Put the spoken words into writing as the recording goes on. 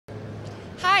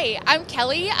Hi, I'm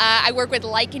Kelly. I work with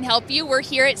Light Can Help You. We're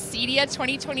here at CEDIA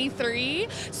 2023.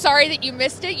 Sorry that you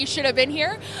missed it. You should have been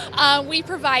here. We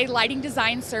provide lighting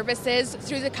design services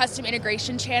through the Custom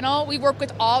Integration channel. We work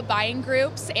with all buying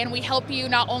groups, and we help you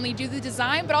not only do the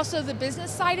design, but also the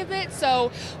business side of it.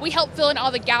 So we help fill in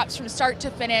all the gaps from start to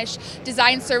finish,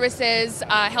 design services,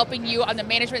 helping you on the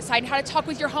management side, and how to talk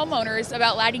with your homeowners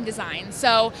about lighting design.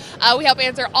 So we help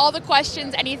answer all the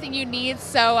questions, anything you need.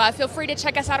 So feel free to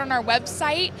check us out on our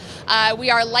website. We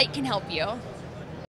are Light Can Help You.